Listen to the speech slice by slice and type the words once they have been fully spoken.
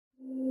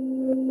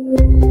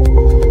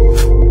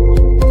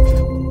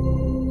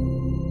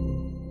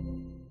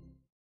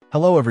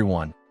Hello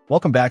everyone,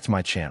 welcome back to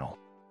my channel.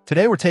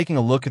 Today we're taking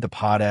a look at the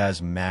Powerhouse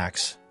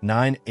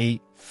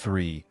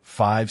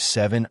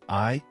MAX98357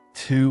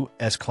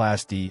 I2S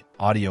Class D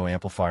audio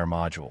amplifier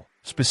module,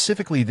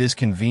 specifically this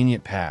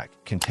convenient pack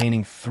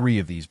containing 3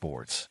 of these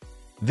boards.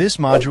 This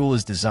module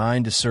is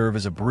designed to serve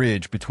as a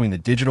bridge between the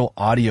digital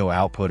audio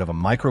output of a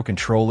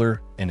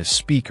microcontroller and a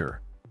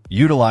speaker,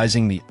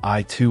 utilizing the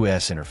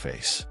I2S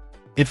interface.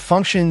 It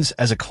functions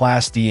as a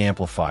Class D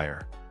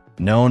amplifier,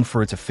 known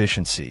for its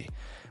efficiency,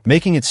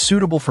 making it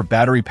suitable for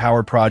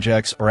battery-powered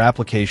projects or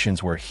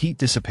applications where heat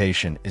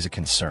dissipation is a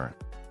concern.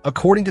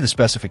 According to the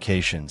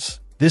specifications,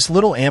 this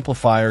little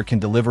amplifier can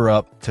deliver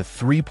up to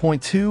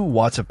 3.2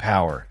 watts of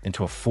power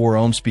into a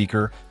 4-ohm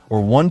speaker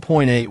or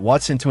 1.8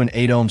 watts into an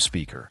 8-ohm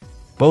speaker,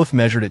 both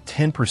measured at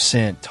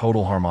 10%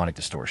 total harmonic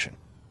distortion.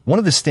 One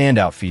of the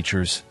standout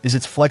features is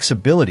its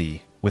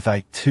flexibility with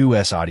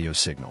I2S audio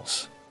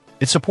signals.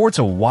 It supports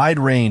a wide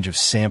range of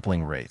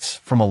sampling rates,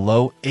 from a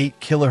low 8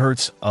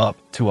 kHz up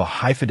to a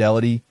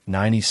high-fidelity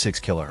 96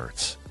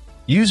 kHz.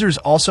 Users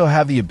also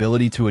have the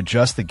ability to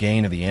adjust the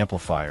gain of the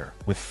amplifier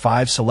with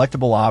 5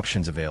 selectable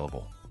options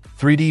available: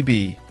 3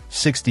 dB,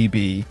 6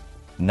 dB,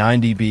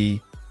 9 dB,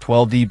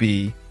 12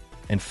 dB,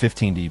 and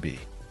 15 dB.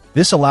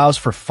 This allows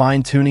for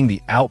fine-tuning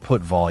the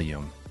output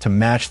volume to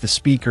match the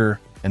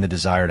speaker and the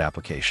desired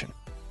application.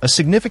 A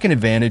significant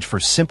advantage for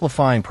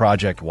simplifying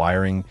project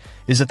wiring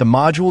is that the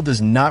module does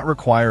not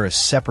require a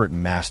separate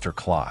master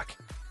clock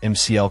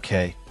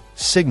 (MCLK)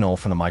 signal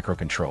from the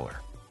microcontroller.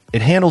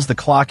 It handles the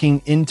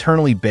clocking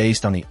internally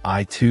based on the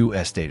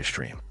I2S data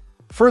stream.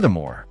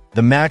 Furthermore,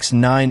 the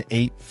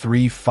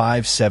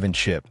MAX98357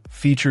 chip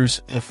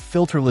features a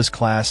filterless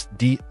Class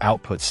D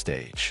output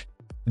stage.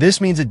 This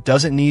means it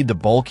doesn't need the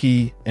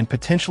bulky and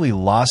potentially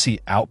lossy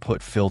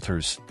output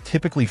filters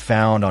typically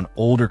found on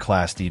older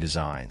Class D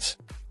designs,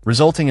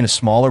 resulting in a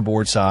smaller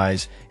board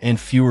size and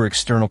fewer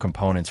external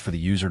components for the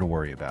user to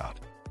worry about.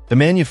 The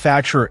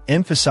manufacturer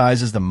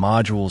emphasizes the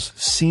module's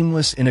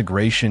seamless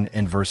integration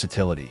and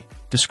versatility,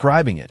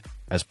 describing it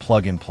as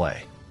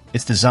plug-and-play.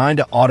 It's designed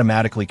to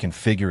automatically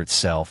configure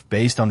itself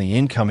based on the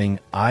incoming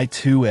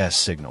I2S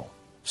signal,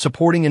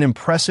 supporting an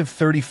impressive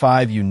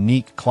 35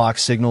 unique clock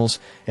signals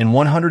and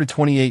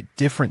 128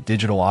 different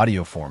digital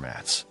audio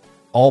formats,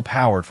 all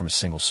powered from a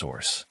single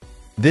source.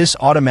 This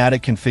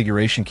automatic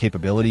configuration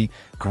capability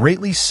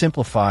greatly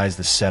simplifies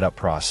the setup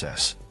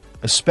process,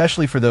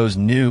 especially for those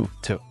new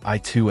to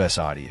I2S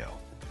audio.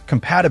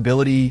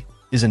 Compatibility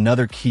is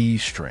another key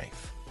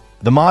strength.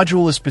 The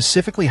module is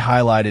specifically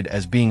highlighted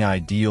as being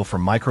ideal for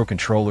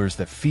microcontrollers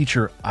that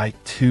feature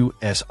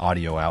I2S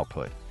audio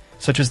output,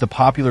 such as the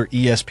popular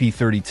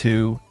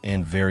ESP32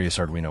 and various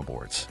Arduino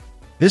boards.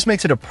 This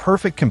makes it a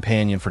perfect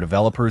companion for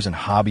developers and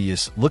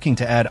hobbyists looking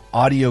to add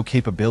audio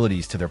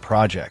capabilities to their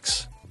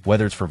projects,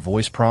 whether it's for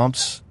voice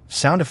prompts,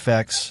 sound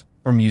effects,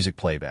 or music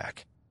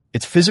playback.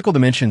 Its physical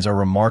dimensions are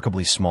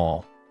remarkably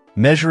small,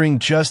 measuring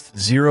just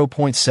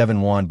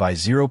 0.71 by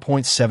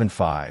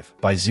 0.75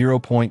 by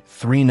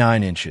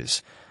 0.39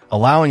 inches,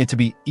 allowing it to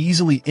be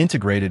easily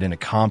integrated into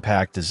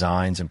compact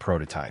designs and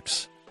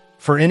prototypes.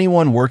 For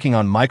anyone working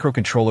on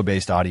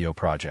microcontroller-based audio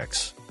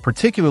projects,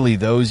 particularly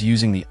those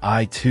using the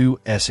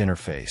I2S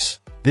interface,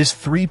 this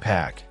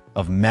 3-pack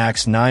of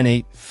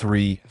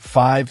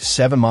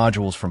MAX98357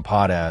 modules from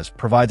Powerhouse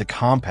provides a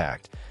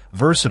compact,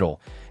 versatile,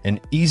 and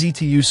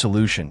easy-to-use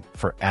solution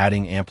for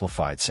adding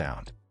amplified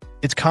sound.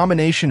 Its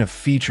combination of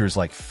features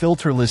like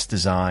filterless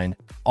design,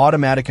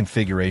 automatic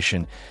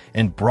configuration,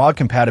 and broad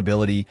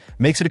compatibility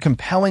makes it a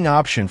compelling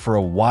option for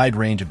a wide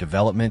range of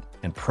development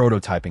and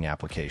prototyping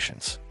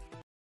applications.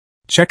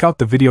 Check out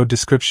the video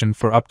description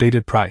for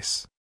updated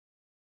price.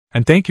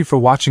 And thank you for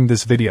watching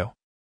this video.